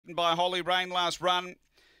beaten by Holy Rain last run.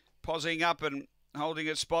 Posing up and holding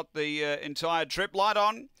its spot the entire trip. Light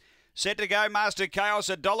on. Set to go, Master Chaos,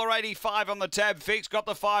 $1.85 on the tab fix. Got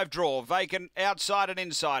the 5 draw. Vacant outside and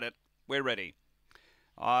inside it. We're ready.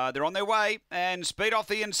 They're on their way, and speed off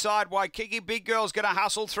the inside. Waikiki Big Girl's going to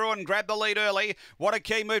hustle through and grab the lead early. What a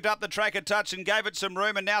Key moved up the track a touch and gave it some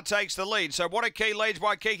room and now takes the lead. So What a Key leads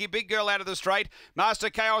Waikiki Big Girl out of the straight.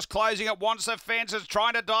 Master Chaos closing it, wants the fence, is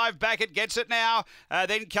trying to dive back. It gets it now.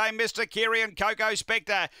 Then came Mr. Kiri and Coco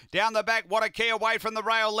Spectre. Down the back, What a Key away from the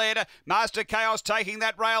rail led. Master Chaos taking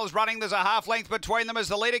that rail is running. There's a half length between them as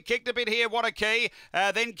the leader kicked a bit here. What a Key.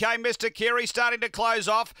 Then came Mr. Kiri starting to close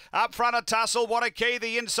off. Up front a tussle. What a Key.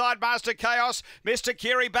 The inside Master Chaos. Mr.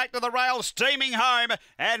 Kiri back to the rail, steaming home.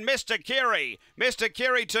 And Mr.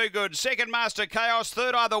 Kiri too good. Second Master Chaos.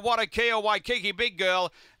 Third either What a Key or Waikiki Big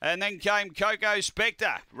Girl. And then came Coco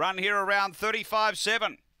Spectre. Run here around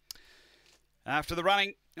 35.7. After the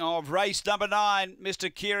running of race number 9,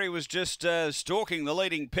 Mr. Kiri was just stalking the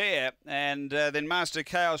leading pair, and then Master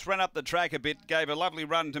Chaos ran up the track a bit, gave a lovely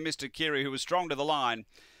run to Mr. Kiri, who was strong to the line.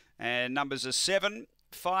 And numbers are 7,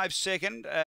 5 second.